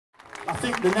I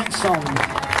think the next song,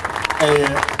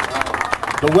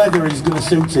 the weather is going to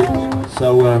suit it.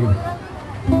 So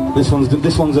this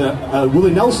one's a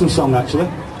Willie Nelson song actually,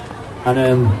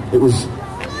 and it was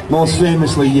most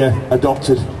famously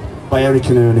adopted by Eric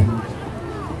and Ernie.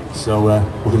 So we're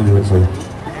going to do it for you.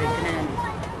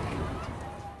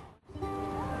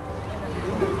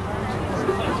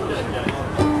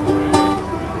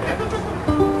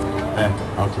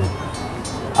 Okay.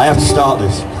 I have to start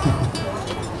this.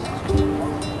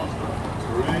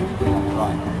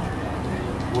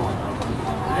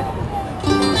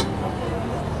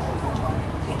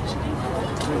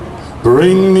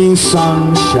 Bring me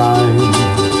sunshine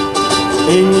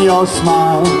in your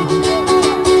smile.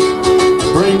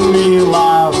 Bring me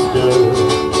laughter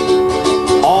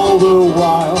all the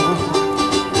while.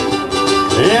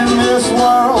 In this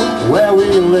world where we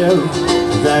live,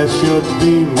 there should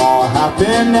be more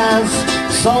happiness.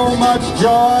 So much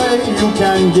joy you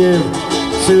can give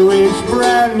to each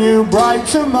brand new bright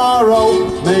tomorrow.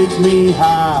 Make me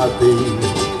happy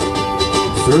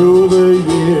through the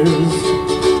years.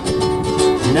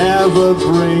 Never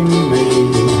bring me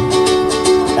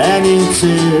any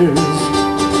tears.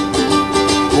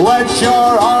 Let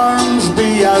your arms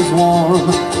be as warm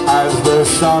as the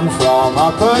sun from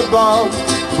up above.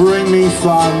 Bring me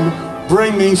fun,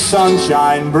 bring me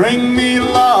sunshine, bring me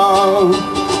love.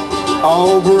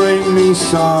 Oh, bring me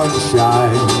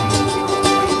sunshine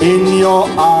in your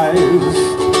eyes.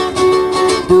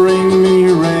 Bring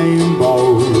me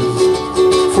rainbows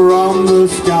from the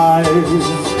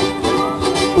skies.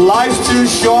 Life's too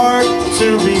short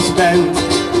to be spent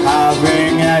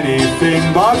having anything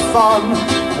but fun.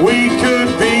 We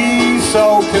could be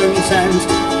so content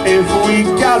if we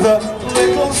gather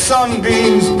little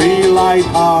sunbeams, be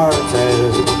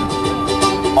light-hearted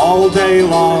all day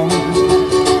long.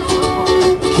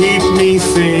 Keep me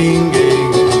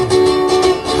singing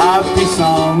happy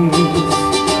songs.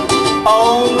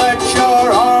 Oh, let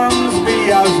your arms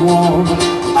be as warm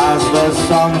as the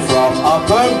sun from up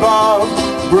above.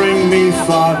 Bring me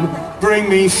fun, bring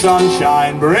me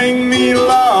sunshine, bring me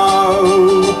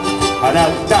love.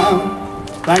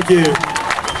 Thank you.